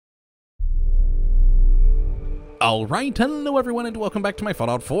Alright, hello everyone and welcome back to my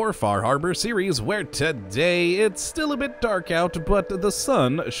Fallout 4 Far Harbor series, where today it's still a bit dark out, but the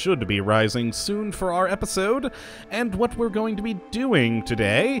sun should be rising soon for our episode, and what we're going to be doing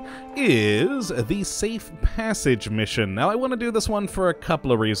today is the Safe Passage mission. Now I want to do this one for a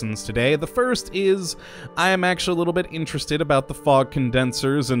couple of reasons today. The first is I am actually a little bit interested about the fog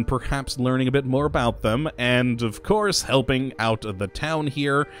condensers and perhaps learning a bit more about them, and of course helping out the town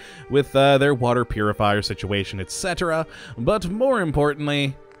here with their water purifier situation, etc. But more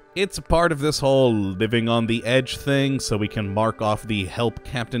importantly, it's part of this whole living on the edge thing, so we can mark off the help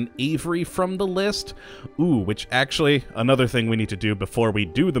Captain Avery from the list. Ooh, which actually, another thing we need to do before we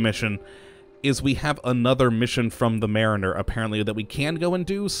do the mission is we have another mission from the Mariner, apparently, that we can go and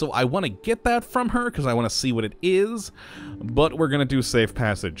do, so I want to get that from her, because I want to see what it is, but we're going to do Safe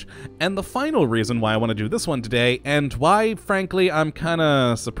Passage. And the final reason why I want to do this one today, and why, frankly, I'm kind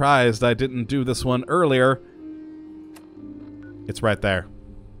of surprised I didn't do this one earlier, it's right there.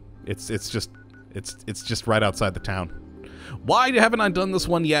 It's just right outside the town. Why haven't I done this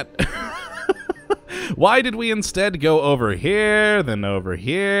one yet? Why did we instead go over here, then all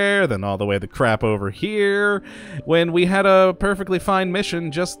the way the crap over here, when we had a perfectly fine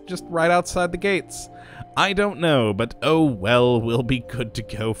mission just right outside the gates? I don't know, but oh well, we'll be good to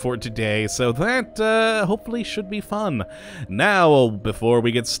go for today, so that hopefully should be fun. Now, before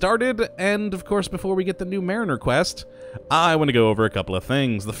we get started, and of course before we get the new Mariner quest, I want to go over a couple of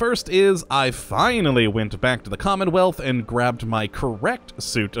things. The first is I finally went back to the Commonwealth and grabbed my correct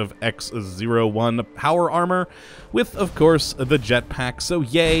suit of X01 power armor, with of course the jetpack, so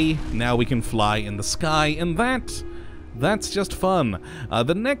yay, now we can fly in the sky, and that's just fun.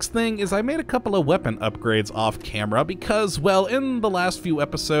 The next thing is I made a couple of weapon upgrades off camera because, well, in the last few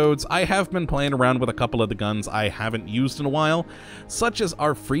episodes, I have been playing around with a couple of the guns I haven't used in a while, such as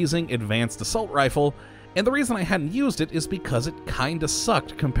our freezing advanced assault rifle, and the reason I hadn't used it is because it kinda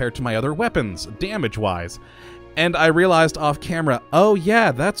sucked compared to my other weapons, damage-wise. And I realized off camera, oh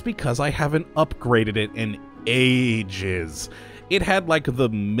yeah, that's because I haven't upgraded it in ages. It had like the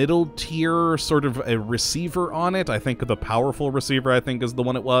middle tier sort of a receiver on it. I think the powerful receiver, I think, is the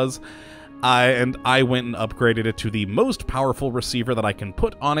one it was. And I went and upgraded it to the most powerful receiver that I can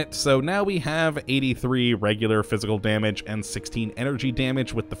put on it. So now we have 83 regular physical damage and 16 energy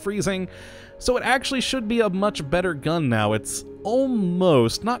damage with the freezing. So it actually should be a much better gun now. It's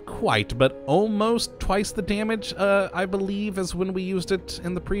almost, not quite, but almost twice the damage, I believe, as when we used it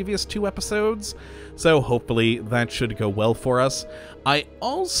in the previous 2 episodes. So hopefully that should go well for us. I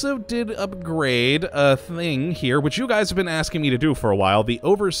also did upgrade a thing here, which you guys have been asking me to do for a while, the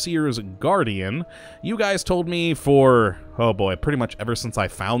Overseer's Guardian. You guys told me for, oh boy, pretty much ever since I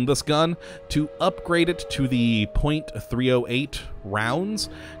found this gun, to upgrade it to the .308 rounds,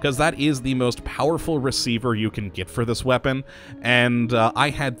 because that is the most powerful receiver you can get for this weapon, and I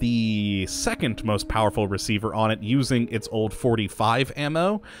had the second most powerful receiver on it using its old 45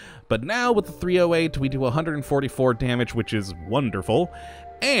 ammo, but now with the 308 we do 144 damage, which is wonderful.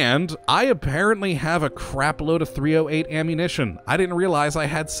 And I apparently have a crap load of 308 ammunition. I didn't realize I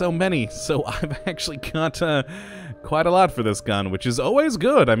had so many, so I've actually got quite a lot for this gun, which is always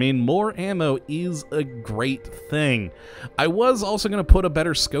good. I mean, more ammo is a great thing. I was also going to put a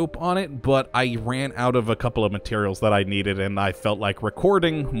better scope on it, but I ran out of a couple of materials that I needed, and I felt like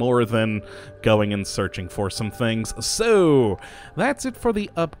recording more than going and searching for some things. So, that's it for the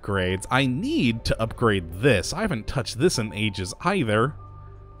upgrades. I need to upgrade this. I haven't touched this in ages either.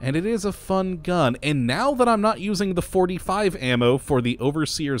 And it is a fun gun. And now that I'm not using the 45 ammo for the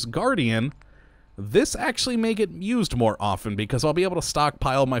Overseer's Guardian, this actually may get used more often because I'll be able to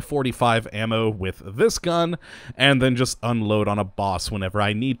stockpile my 45 ammo with this gun and then just unload on a boss whenever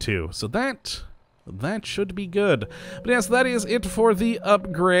I need to. So that should be good. But yes, that is it for the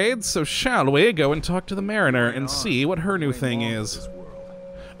upgrades. So shall we go and talk to the Mariner and see what her new thing is?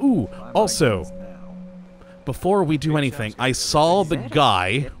 Ooh, also, before we do anything, I saw the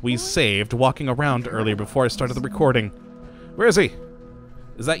guy we saved walking around earlier before I started the recording. Where is he?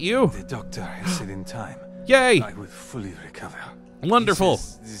 Is that you? The doctor has said in time. Yay! I will fully recover. Wonderful.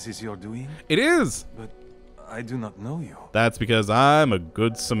 This is your doing? It is. But I do not know you. That's because I'm a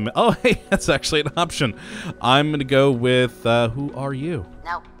good Oh, hey, that's actually an option. I'm gonna go with, who are you?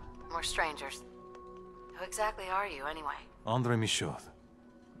 Nope, we're strangers. Who exactly are you, anyway? Andre Michaud,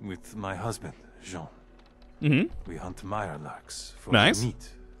 with my husband, Jean. We hunt mirelurks for their meat,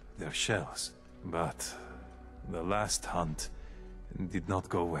 their shells. But the last hunt did not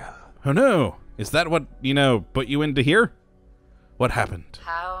go well. Oh no! Is that what, put you into here? What happened?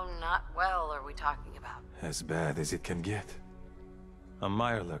 How not well are we talking about? As bad as it can get. A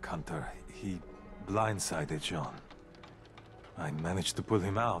mirelurk hunter, he blindsided Jean. I managed to pull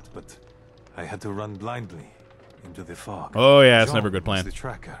him out, but I had to run blindly into the fog. Oh yeah, it's Jean never a good plan. was the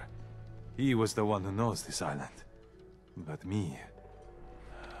tracker. He was the one who knows this island. But me,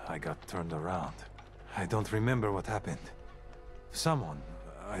 I got turned around. I don't remember what happened. Someone,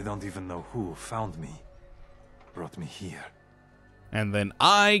 I don't even know who, found me. Brought me here. And then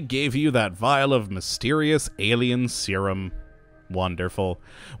I gave you that vial of mysterious alien serum. Wonderful.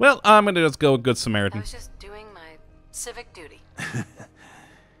 Well, I'm gonna just go with Good I Samaritan. was just doing my civic duty.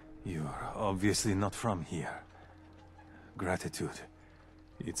 You're obviously not from here. Gratitude.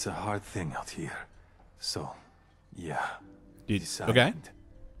 It's a hard thing out here. So, yeah. This Okay. island.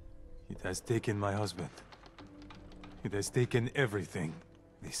 It has taken my husband. It has taken everything.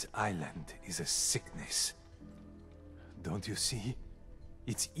 This island is a sickness. Don't you see?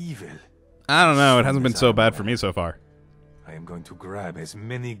 It's evil. I don't know, it hasn't been so bad for me so far. I am going to grab as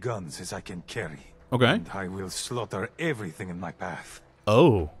many guns as I can carry. Okay. And I will slaughter everything in my path.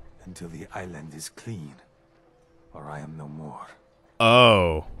 Oh. Until the island is clean. Or I am no more.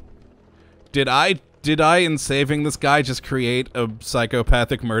 Oh. Did I, in saving this guy, just create a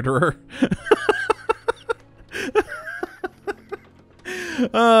psychopathic murderer?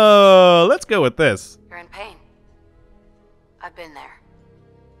 Oh, let's go with this. You're in pain. I've been there.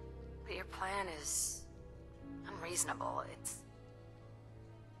 But your plan is unreasonable. It's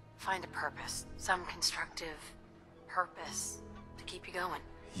find a purpose, some constructive purpose to keep you going.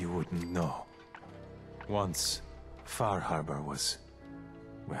 You wouldn't know. Once, Far Harbor was,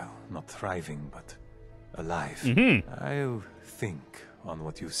 well, not thriving, but alive. I'll think on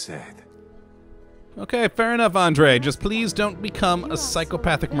what you said. Okay, fair enough, Andre. Just please don't become a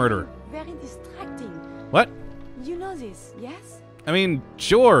psychopathic murderer. Very distracting. What? You know this, yes? I mean,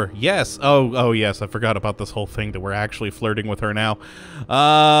 sure, yes. Oh, yes, I forgot about this whole thing that we're actually flirting with her now.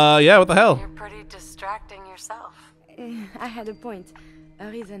 Yeah, what the hell? You're pretty distracting yourself. I had a point, a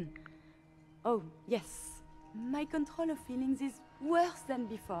reason. Oh, yes. My control of feelings is worse than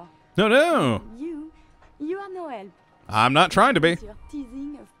before. No. You are no help. I'm not trying to be. You're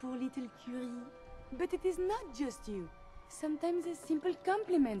teasing of poor little Curie. But it is not just you. Sometimes a simple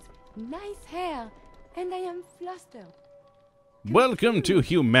compliment, nice hair, and I am flustered. Welcome to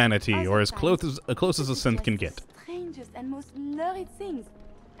humanity, or as close as a synth can get. Strangest and most lurid things,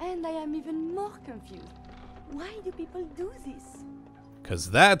 and I am even more confused. Why do people do this? 'Cause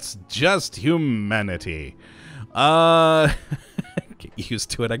that's just humanity. Get used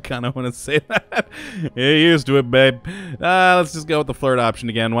to it, I kind of want to say that. Get used to it, babe. Let's just go with the flirt option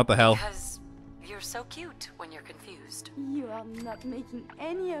again, what the hell. Because you're so cute when you're confused. You are not making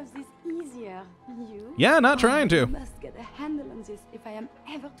any of this easier, you? Yeah, not trying to. I must get a handle on this if I am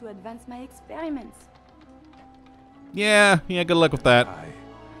ever to advance my experiments. Yeah, good luck with that. I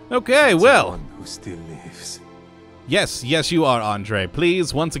Okay, am well. one who still lives. Yes, you are, Andre.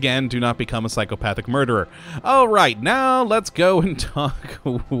 Please, once again, do not become a psychopathic murderer. All right, now let's go and talk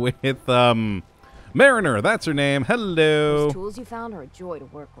with, Mariner. That's her name. Hello. Those tools you found are a joy to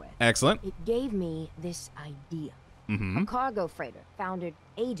work with. Excellent. It gave me this idea. A cargo freighter founded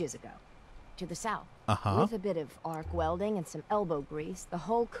ages ago. To the south. With a bit of arc welding and some elbow grease, the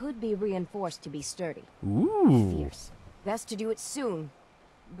hull could be reinforced to be sturdy. Ooh. Fierce. Best to do it soon.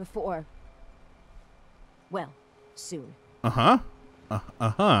 Before... well, soon. Why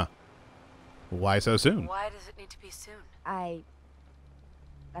so soon? Why does it need to be soon?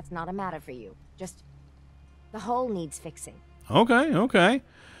 That's not a matter for you. Just... the hull needs fixing. Okay.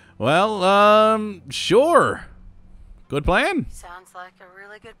 Well, sure. Good plan. Sounds like a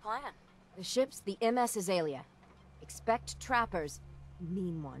really good plan. The ship's the MS Azalea. Expect trappers.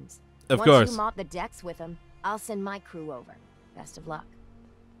 Mean ones. Of Once course. you mop the decks with them, I'll send my crew over. Best of luck.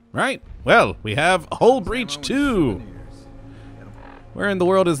 Right. Well, we have Hull Breach 2. Where in the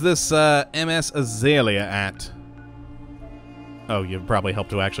world is this MS Azalea at? Oh, you've probably helped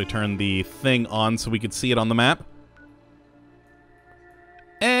to actually turn the thing on so we could see it on the map.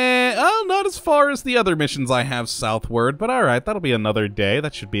 Not as far as the other missions I have southward, but alright, that'll be another day.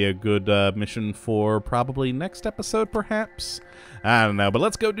 That should be a good mission for probably next episode, perhaps? I don't know, but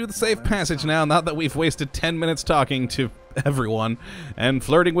let's go do the safe passage now, not that we've wasted 10 minutes talking to everyone and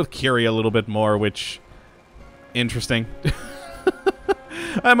flirting with Curie a little bit more, which... interesting.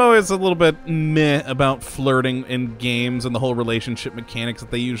 I'm always a little bit meh about flirting in games and the whole relationship mechanics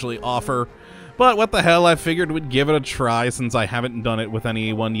that they usually offer. But what the hell, I figured we'd give it a try since I haven't done it with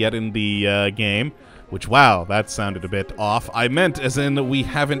anyone yet in the game. Which, wow, that sounded a bit off. I meant as in we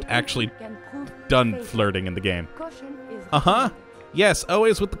haven't actually done flirting in the game. Yes,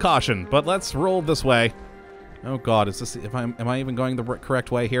 always with the caution, but let's roll this way. Oh god, is this... am I even going the correct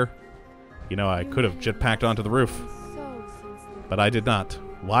way here? You know, I could have jetpacked onto the roof. But I did not.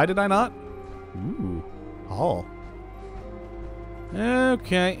 Why did I not? Ooh. Oh.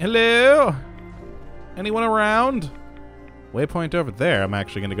 Okay. Hello? Anyone around? Waypoint over there. I'm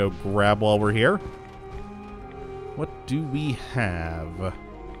actually going to go grab while we're here. What do we have?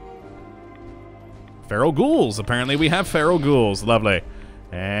 Feral ghouls. Apparently we have feral ghouls. Lovely.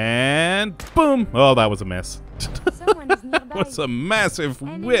 And boom. Oh, that was a miss. That was a massive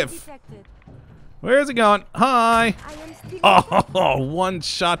whiff. Where is it going? Hi. Oh, one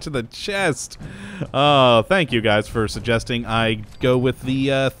shot to the chest. Oh, thank you guys for suggesting I go with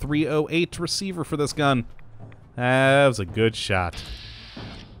the 308 receiver for this gun. That was a good shot.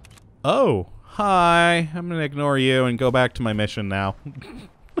 Oh, hi. I'm going to ignore you and go back to my mission now.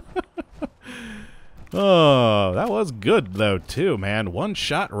 Oh, that was good, though, too, man. One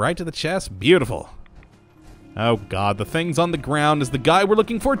shot right to the chest. Beautiful. Oh, God. The thing's on the ground. Is the guy we're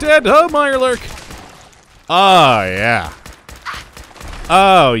looking for dead? Oh, Mirelurk. Oh, yeah.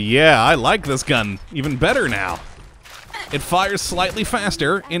 Oh, yeah. I like this gun even better now. It fires slightly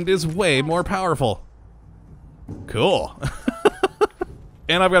faster and is way more powerful. Cool.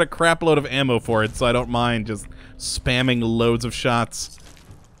 And I've got a crap load of ammo for it, so I don't mind just spamming loads of shots.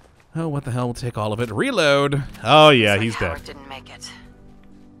 Oh, what the hell? We'll take all of it. Reload. Oh, yeah, he's dead. Howard didn't make it.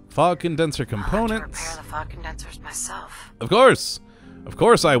 Fog condenser components. I'll have to repair the fog condensers myself. Of course. Of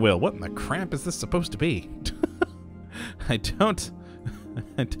course I will. What in the crap is this supposed to be? I don't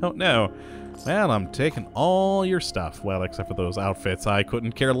know. Well, I'm taking all your stuff. Well, except for those outfits. I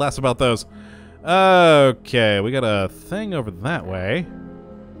couldn't care less about those. Okay, we got a thing over that way.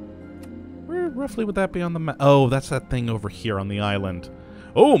 Where roughly would that be on the map? Oh, that's that thing over here on the island.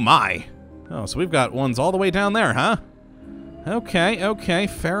 Oh, my. Oh, so we've got ones all the way down there, huh? Okay, okay.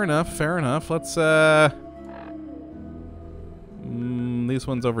 Fair enough, fair enough. Let's, these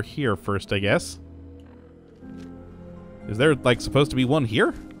ones over here first, I guess. Is there, like, supposed to be one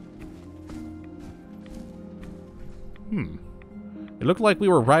here? It looked like we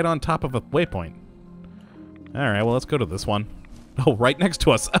were right on top of a waypoint. Alright, well, let's go to this one. Oh, right next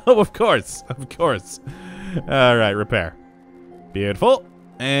to us. Oh, of course. Of course. Alright, repair. Beautiful.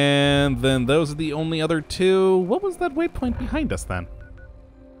 And then those are the only other two. What was that waypoint behind us, then?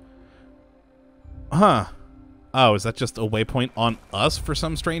 Huh. Oh, is that just a waypoint on us for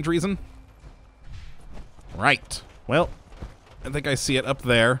some strange reason? Right. Well, I think I see it up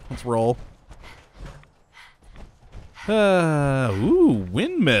there. Let's roll. Ooh,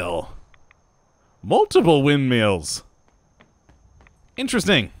 windmill. Multiple windmills.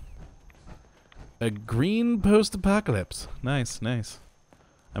 Interesting. A green post-apocalypse. Nice, nice.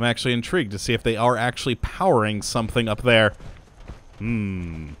 I'm actually intrigued to see if they are actually powering something up there.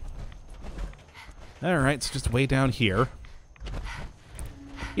 Alright, so just way down here.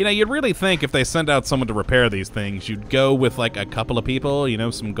 You know, you'd really think if they send out someone to repair these things, you'd go with, like, a couple of people, you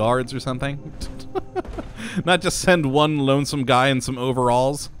know, some guards or something. Not just send one lonesome guy in some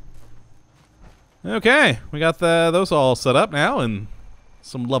overalls. Okay, we got those all set up now, and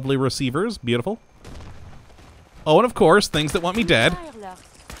some lovely receivers. Beautiful. Oh, and of course, things that want me dead.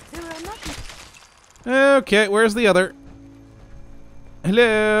 Okay, where's the other?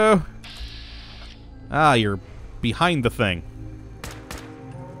 Hello? Ah, you're behind the thing.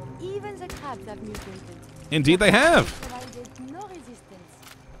 Even the crabs have mutated. Indeed they have. No resistance.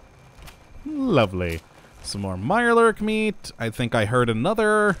 Lovely. Some more Mirelurk meat. I think I heard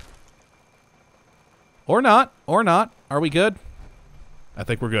another. Or not. Or not. Are we good? I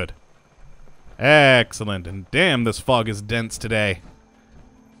think we're good. Excellent. And damn, this fog is dense today.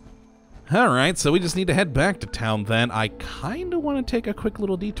 Alright, so we just need to head back to town then. I kind of want to take a quick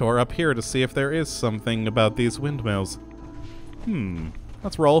little detour up here to see if there is something about these windmills.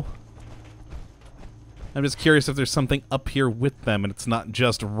 Let's roll. I'm just curious if there's something up here with them and it's not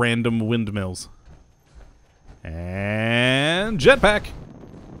just random windmills. And jetpack.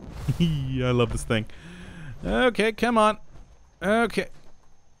 I love this thing. Okay, come on. Okay.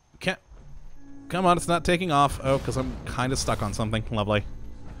 Come on, it's not taking off. Oh, because I'm kind of stuck on something. Lovely.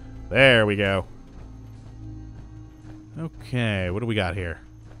 There we go. Okay, what do we got here?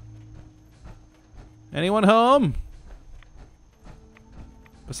 Anyone home?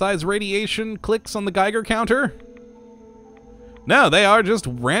 Besides radiation clicks on the Geiger counter? No, they are just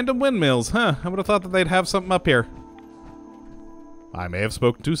random windmills. Huh, I would have thought that they'd have something up here. I may have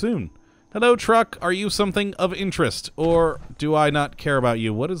spoken too soon. Hello, truck. Are you something of interest? Or do I not care about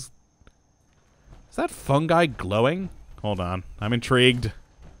you? What is... Is that fungi glowing? Hold on. I'm intrigued.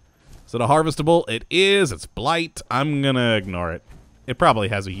 Is it a harvestable? It is. It's blight. I'm gonna ignore it. It probably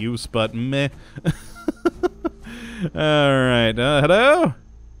has a use, but meh. Alright. Hello?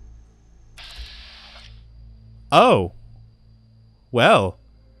 Oh. Well.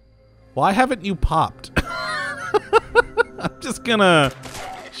 Why haven't you popped? I'm just gonna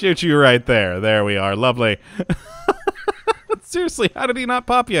shoot you right there. There we are. Lovely. Seriously, how did he not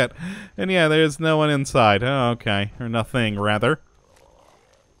pop yet? And yeah, there's no one inside. Oh, okay. Or nothing, rather.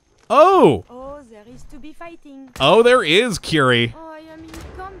 Oh! Oh, there is to be fighting. Oh, there is, Curie. Oh, I am in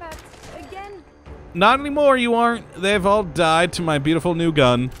combat again. Not anymore, you aren't. They've all died to my beautiful new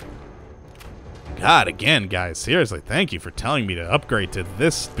gun. God, again, guys, seriously, thank you for telling me to upgrade to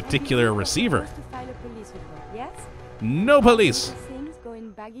this particular receiver. To file a police report, yes? No police. Things go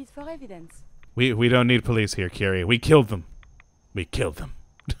in baggies for evidence. We don't need police here, Curie. We killed them. We killed them.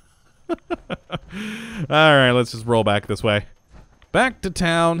 Alright, let's just roll back this way. Back to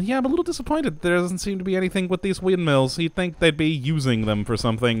town. Yeah, I'm a little disappointed there doesn't seem to be anything with these windmills. You'd think they'd be using them for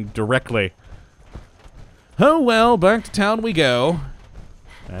something directly. Oh well, back to town we go.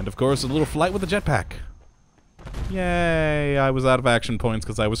 And of course, a little flight with a jetpack. Yay, I was out of action points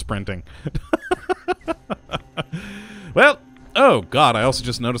because I was sprinting. Well, oh god, I also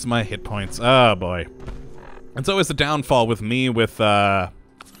just noticed my hit points. Oh boy. It's always the downfall with me with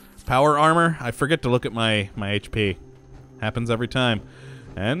power armor. I forget to look at my HP. Happens every time.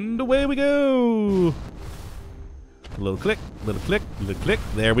 And away we go. A little click, little click, little click.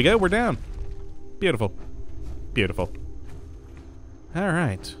 There we go, we're down. Beautiful. Beautiful.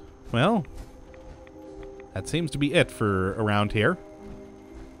 Alright. Well, that seems to be it for around here.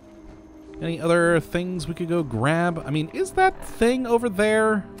 Any other things we could go grab? I mean, is that thing over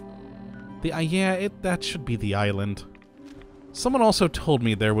there? Yeah, that should be the island. Someone also told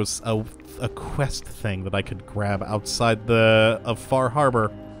me there was a quest thing that I could grab outside of Far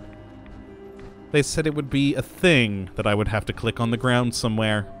Harbor. They said it would be a thing that I would have to click on the ground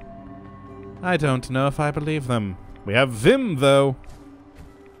somewhere. I don't know if I believe them. We have Vim, though.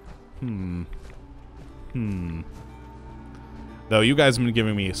 Though you guys have been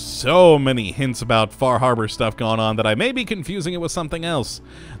giving me so many hints about Far Harbor stuff going on that I may be confusing it with something else.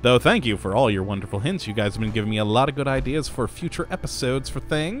 Though thank you for all your wonderful hints. You guys have been giving me a lot of good ideas for future episodes for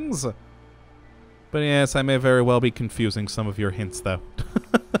things. But yes, I may very well be confusing some of your hints, though.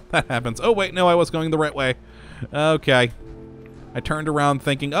 That happens. Oh, wait, no, I was going the right way. Okay. I turned around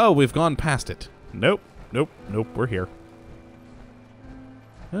thinking, oh, we've gone past it. Nope, nope, nope, we're here.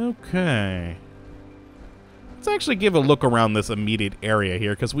 Okay. Let's actually give a look around this immediate area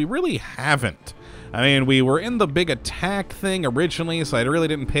here, because we really haven't. I mean, we were in the big attack thing originally, so I really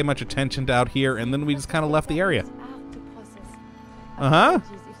didn't pay much attention to out here, and then we just kind of left the area. Uh-huh.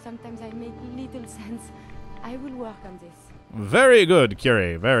 If sometimes I make little sense, I will work on this. Very good,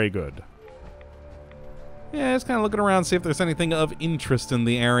 Curie. Very good. Yeah, just kind of looking around, see if there's anything of interest in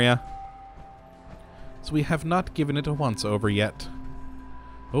the area. So we have not given it a once-over yet.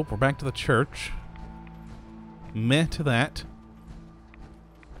 Oh, we're back to the church. Meh to that.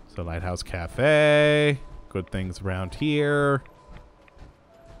 So Lighthouse Cafe. Good things around here.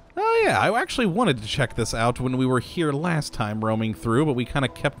 Oh yeah, I actually wanted to check this out when we were here last time roaming through, but we kind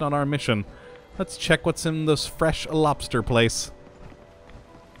of kept on our mission. Let's check what's in this fresh lobster place.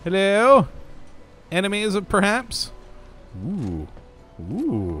 Hello? Enemies, perhaps? Ooh.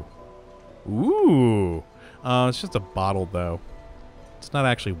 Ooh. Ooh. It's just a bottle, though. It's not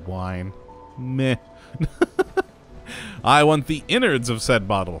actually wine. Meh. I want the innards of said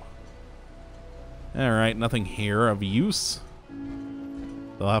bottle. Alright, nothing here of use.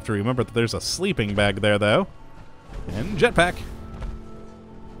 They'll have to remember that there's a sleeping bag there, though. And jetpack.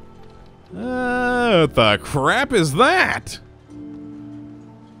 What the crap is that?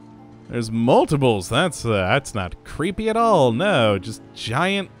 There's multiples. That's not creepy at all. No, just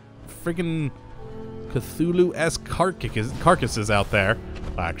giant friggin' Cthulhu-esque carcasses out there.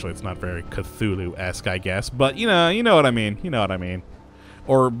 Well, actually, it's not very Cthulhu-esque, I guess. But, you know what I mean. You know what I mean.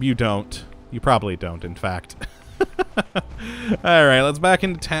 Or you don't. You probably don't, in fact. Alright, let's back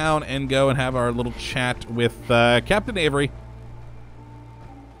into town and go and have our little chat with Captain Avery.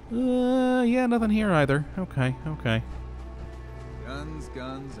 Yeah, nothing here either. Okay, okay. Guns,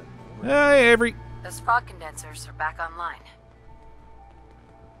 and more. Hey, Avery. Those fog condensers are back online.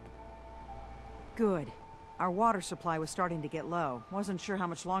 Good. Our water supply was starting to get low. Wasn't sure how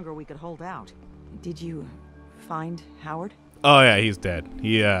much longer we could hold out. Did you find Howard? Oh yeah, he's dead.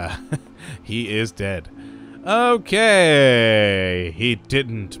 He is dead. Okay. He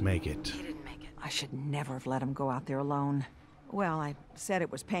didn't make it. He didn't make it. I should never have let him go out there alone. Well, I said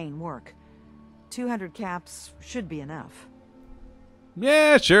it was paying work. 200 caps should be enough.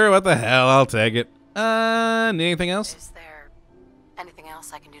 Yeah, sure, what the hell, I'll take it. Need anything else? Is there anything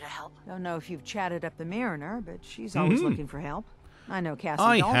else I can do to help? Don't know if you've chatted up the Mariner, but she's always looking for help. I know Cassie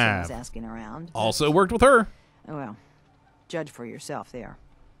I Dalton have. was asking around. Also worked with her. Well, judge for yourself there.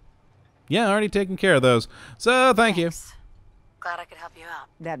 Yeah, already taken care of those. So, thank you. Glad I could help you out.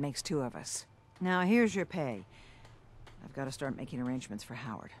 That makes 2 of us. Now, here's your pay. I've got to start making arrangements for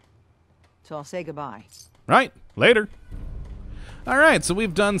Howard. So I'll say goodbye. Right. Later. Alright, so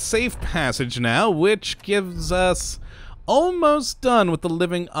we've done safe passage now, which gives us almost done with the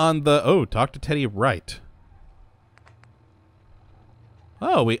living on the... Oh, talk to Teddy Wright.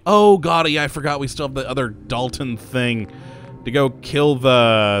 Oh, God, yeah, I forgot we still have the other Dalton thing to go kill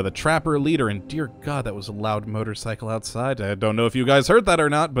the trapper leader. And dear God, that was a loud motorcycle outside. I don't know if you guys heard that or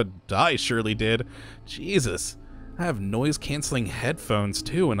not, but I surely did. Jesus. I have noise-canceling headphones,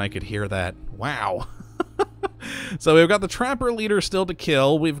 too, and I could hear that. Wow. So we've got the trapper leader still to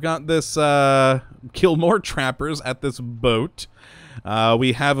kill. We've got this, kill more trappers at this boat.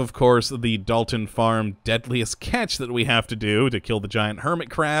 We have, of course, the Dalton Farm deadliest catch that we have to do to kill the giant hermit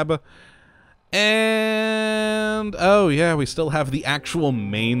crab. And, oh yeah, we still have the actual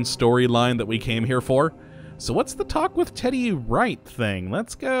main storyline that we came here for. So what's the talk with Teddy Wright thing?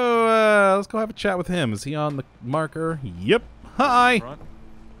 Let's go have a chat with him. Is he on the marker? Yep. Hi.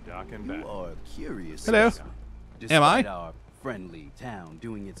 You are curious. Hello. Am I? Our friendly town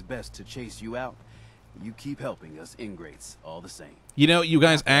doing its best to chase you out, you keep helping us ingrates all the same. You know, you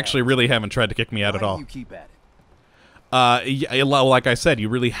guys actually really haven't tried to kick me out at all. You keep at it. Yeah, like I said, you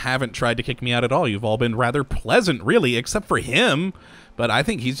really haven't tried to kick me out at all. You've all been rather pleasant, really, except for him. But I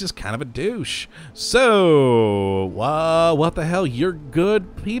think he's just kind of a douche. So, what the hell? You're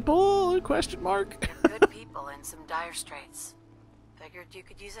good people? Question mark. Good people in some dire straits. Figured you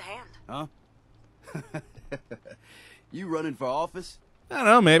could use a hand. Huh? You running for office? I don't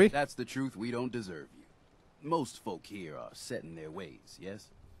know, maybe. That's the truth. We don't deserve you. Most folk here are set in their ways, yes?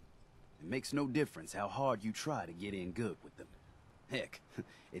 It makes no difference how hard you try to get in good with them. Heck,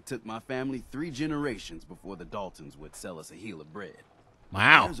 it took my family 3 generations before the Daltons would sell us a heel of bread.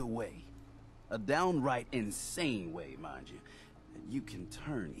 Wow. There's a way, a downright insane way, mind you, that you can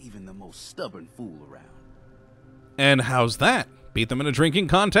turn even the most stubborn fool around. And how's that? Beat them in a drinking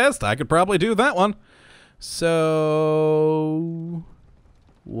contest? I could probably do that one. So...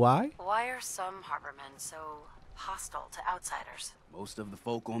 why? Why are some harbormen so hostile to outsiders? Most of the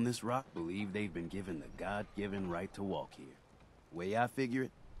folk on this rock believe they've been given the God-given right to walk here. Way I figure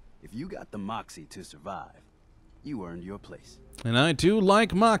it, if you got the moxie to survive, you earned your place. And I do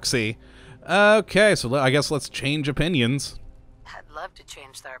like moxie. Okay, so I guess let's change opinions. I'd love to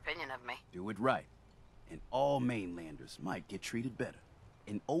change their opinion of me. Do it right, and all mainlanders might get treated better.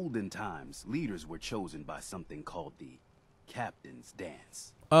 In olden times, leaders were chosen by something called the Captain's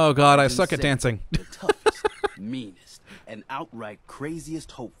Dance. Oh God, I suck at dancing. The toughest, meanest, and outright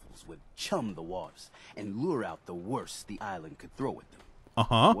craziest hopefuls would chum the waters and lure out the worst the island could throw at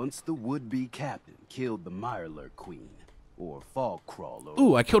them. Once the would-be captain killed the Mirelurk Queen, or Fog Crawler,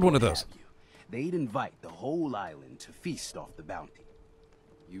 ooh, I killed one of those. They'd invite the whole island to feast off the bounty.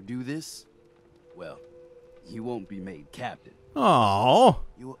 You do this, well, you won't be made captain. Oh.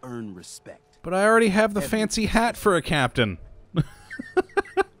 You'll earn respect. But I already have the fancy hat for a captain.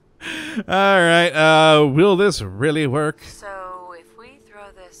 Alright, will this really work? So, if we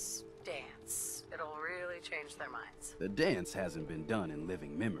throw this dance, it'll really change their minds. The dance hasn't been done in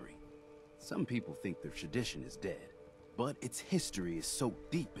living memory. Some people think the tradition is dead, but its history is so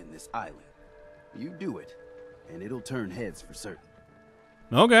deep in this island. You do it, and it'll turn heads for certain.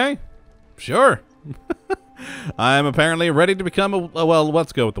 Okay, sure. I'm apparently ready to become a... well,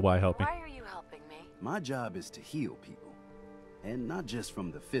 let's go with the why helping. Why are you helping me? My job is to heal people, and not just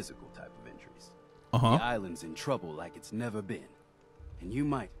from the physical type of injuries. The island's in trouble like it's never been, and you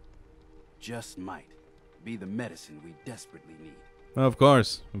might, just might, be the medicine we desperately need. Of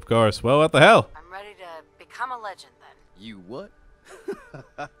course, of course. Well, what the hell? I'm ready to become a legend, then. You what?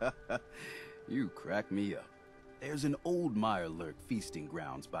 You crack me up. There's an old Mirelurk feasting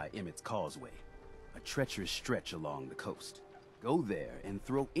grounds by Emmett's Causeway, a treacherous stretch along the coast. Go there and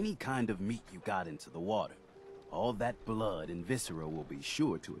throw any kind of meat you got into the water. All that blood and viscera will be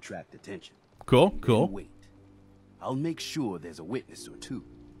sure to attract attention. Cool, cool. Wait. I'll make sure there's a witness or two.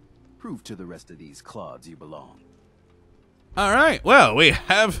 Prove to the rest of these clods you belong. Alright, well, we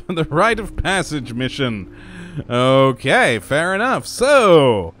have the rite of passage mission. Okay, fair enough.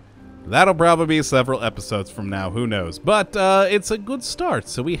 So, that'll probably be several episodes from now, who knows. But it's a good start,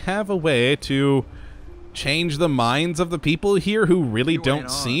 so we have a way to change the minds of the people here who really don't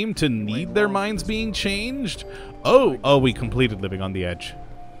seem to need their minds being changed. Oh, we completed Living on the Edge.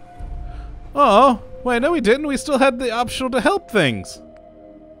 Oh, wait, no we didn't. We still had the optional to help things.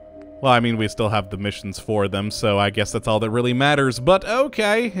 Well, I mean, we still have the missions for them, so I guess that's all that really matters. But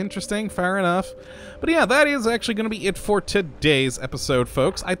okay, interesting, fair enough. But yeah, that is actually going to be it for today's episode,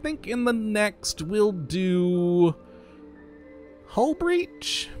 folks. I think in the next we'll do Hull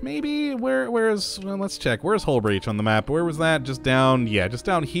Breach, maybe? Where's, well, let's check. Where's Hull Breach on the map? Where was that? Just down, yeah, just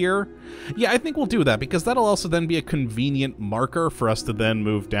down here. Yeah, I think we'll do that, because that'll also then be a convenient marker for us to then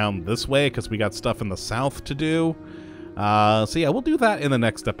move down this way, because we got stuff in the south to do. So yeah, we'll do that in the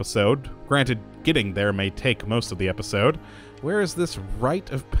next episode. Granted, getting there may take most of the episode. Where is this rite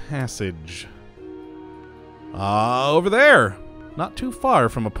of passage? Over there! Not too far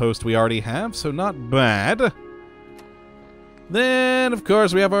from a post we already have, so not bad. Then, of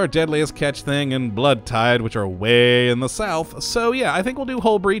course, we have our Deadliest Catch thing and Blood Tide, which are way in the south. So yeah, I think we'll do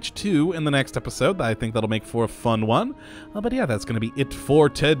Hull Breach 2 in the next episode. I think that'll make for a fun one. But yeah, that's going to be it for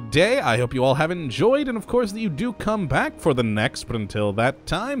today. I hope you all have enjoyed, and of course that you do come back for the next. But until that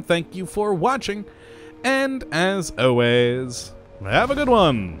time, thank you for watching. And as always, have a good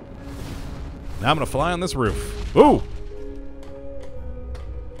one. Now I'm going to fly on this roof. Ooh!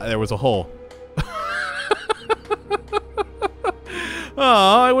 There was a hole.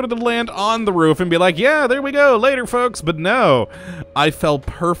 Oh, I wanted to land on the roof and be like, yeah, there we go, later, folks. But no, I fell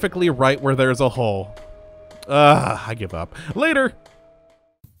perfectly right where there's a hole. I give up. Later.